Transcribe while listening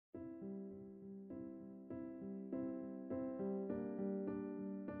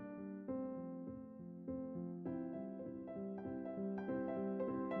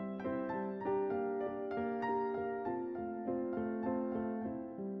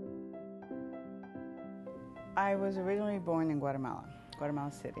I was originally born in Guatemala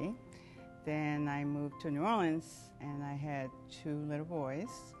City. Then I moved to New Orleans and I had 2 little boys.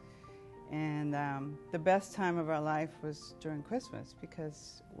 And the best time of our life was during Christmas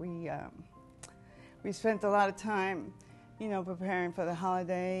because we spent a lot of time, preparing for the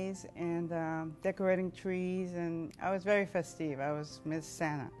holidays and decorating trees. And I was very festive. I was Miss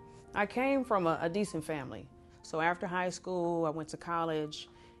Santa. I came from a decent family. So after high school, I went to college.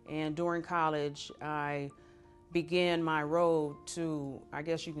 And during college, I began my road to, I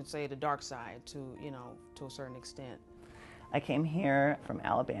guess you can say, the dark side to a certain extent. I came here from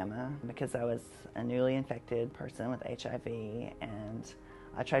Alabama because I was a newly infected person with HIV, and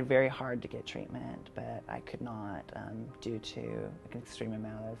I tried very hard to get treatment, but I could not due to an extreme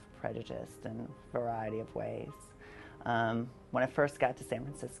amount of prejudice in a variety of ways. When I first got to San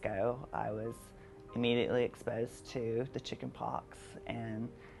Francisco, I was immediately exposed to the chicken pox, and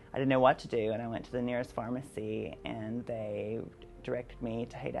I didn't know what to do, and I went to the nearest pharmacy, and they directed me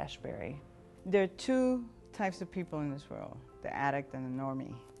to Haight-Ashbury. There are 2 types of people in this world, the addict and the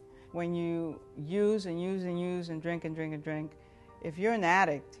normie. When you use and use and use and drink and drink and drink, if you're an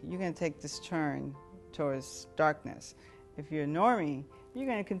addict, you're going to take this turn towards darkness. If you're a normie, you're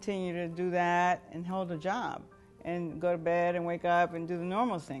going to continue to do that and hold a job and go to bed and wake up and do the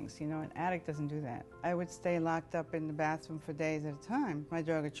normal things. An addict doesn't do that. I would stay locked up in the bathroom for days at a time. My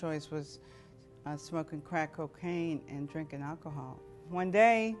drug of choice was smoking crack cocaine and drinking alcohol. One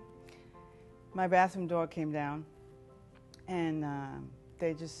day, my bathroom door came down, and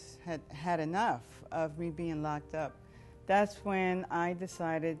they just had enough of me being locked up. That's when I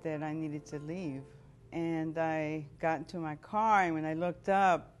decided that I needed to leave. And I got into my car, and when I looked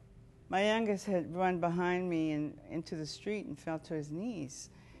up, my youngest had run behind me and into the street and fell to his knees,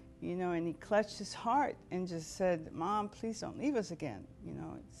 and he clutched his heart and just said, "Mom, please don't leave us again.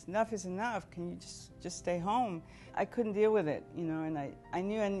 Enough is enough. Can you just stay home?" I couldn't deal with it, and I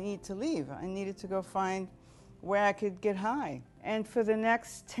knew I needed to leave. I needed to go find where I could get high. And for the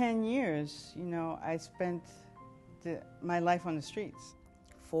next 10 years, I spent my life on the streets.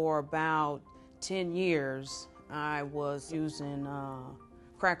 For about 10 years, I was using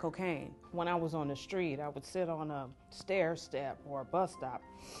crack cocaine. When I was on the street, I would sit on a stair step or a bus stop.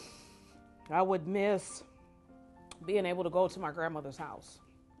 I would miss being able to go to my grandmother's house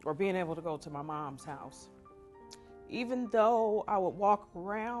or being able to go to my mom's house. Even though I would walk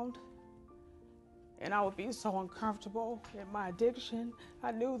around and I would be so uncomfortable in my addiction,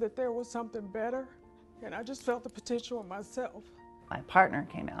 I knew that there was something better, and I just felt the potential in myself. My partner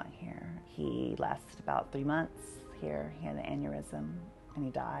came out here. He lasted about 3 months here. He had an aneurysm, and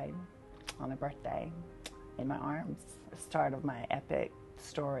he died on my birthday in my arms. The start of my epic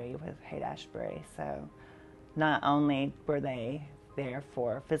story with Haight-Ashbury. So not only were they there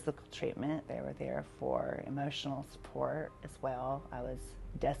for physical treatment, they were there for emotional support as well. I was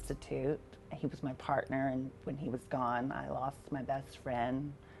destitute. He was my partner, and when he was gone, I lost my best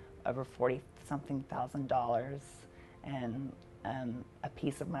friend, over $40-something thousand, and a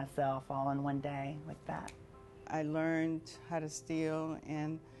piece of myself all in one day like that. I learned how to steal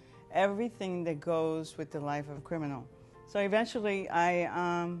and everything that goes with the life of a criminal. So eventually I,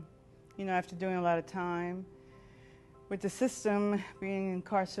 after doing a lot of time with the system, being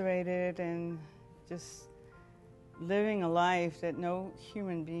incarcerated and just living a life that no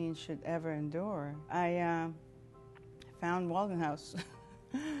human being should ever endure, I found Walden House.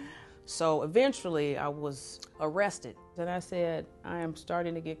 So eventually I was arrested, and I said, I am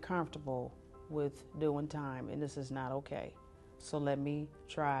starting to get comfortable with doing time, and this is not okay. So let me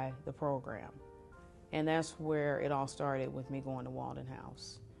try the program. And that's where it all started, with me going to Walden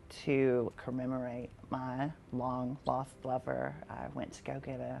House. To commemorate my long-lost lover, I went to go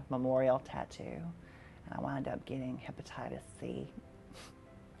get a memorial tattoo, and I wound up getting hepatitis C.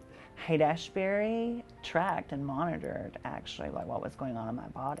 Haight-Ashbury tracked and monitored, actually, like what was going on in my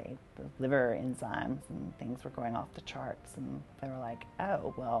body. The liver enzymes and things were going off the charts, and they were like,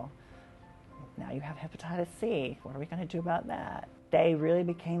 oh, well, now you have hepatitis C. What are we going to do about that? They really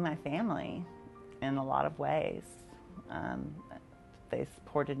became my family in a lot of ways. They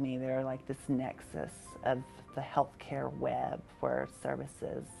supported me. They're like this nexus of the healthcare web where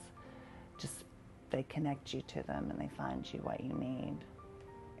services they connect you to them and they find you what you need.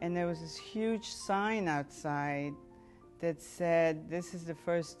 And there was this huge sign outside that said, this is the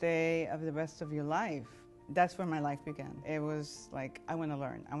first day of the rest of your life. That's where my life began. It was like, I want to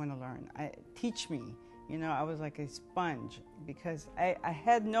learn. Teach me. I was like a sponge because I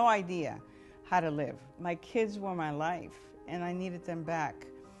had no idea how to live. My kids were my life, and I needed them back.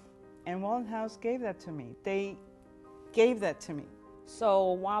 And Walden House gave that to me. They gave that to me.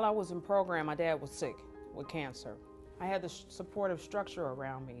 So while I was in program, my dad was sick. with cancer. I had the supportive structure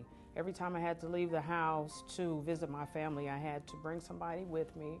around me. Every time I had to leave the house to visit my family, I had to bring somebody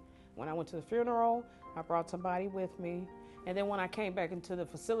with me. When I went to the funeral, I brought somebody with me. And then when I came back into the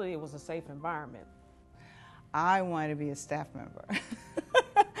facility, it was a safe environment. I wanted to be a staff member.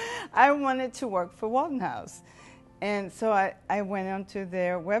 I wanted to work for Walden House. And so I went onto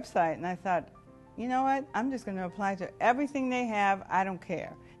their website and I thought, you know what, I'm just going to apply to everything they have. I don't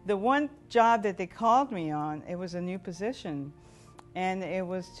care. The one job that they called me on, it was a new position, and it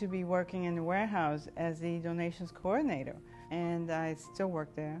was to be working in the warehouse as the donations coordinator. And I still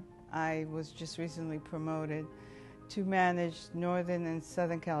work there. I was just recently promoted to manage Northern and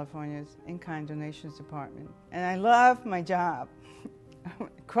Southern California's in-kind donations department. And I love my job. I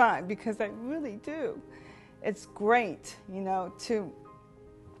cry because I really do. It's great, you know, to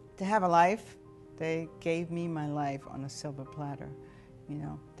have a life. They gave me my life on a silver platter, you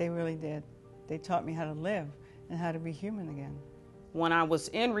know. They really did. They taught me how to live and how to be human again. When I was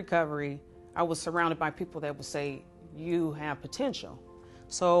in recovery, I was surrounded by people that would say, you have potential.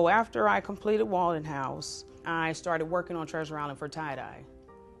 So after I completed Walden House, I started working on Treasure Island for tie-dye.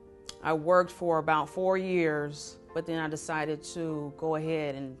 I worked for about 4 years, but then I decided to go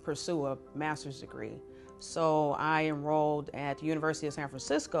ahead and pursue a master's degree. So I enrolled at the University of San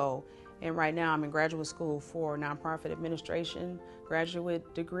Francisco, and right now I'm in graduate school for nonprofit administration,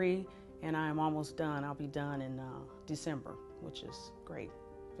 graduate degree, and I'm almost done. I'll be done in December, which is great.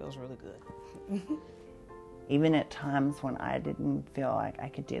 Feels really good. Even at times when I didn't feel like I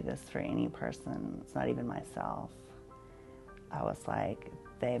could do this for any person, it's not even myself, I was like,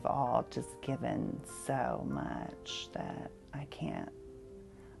 they've all just given so much that I can't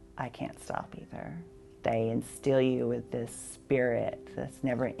stop either. They instill you with this spirit, this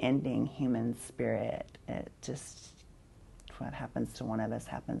never-ending human spirit. It just, what happens to one of us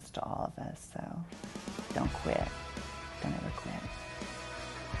happens to all of us, so don't quit. Don't ever quit.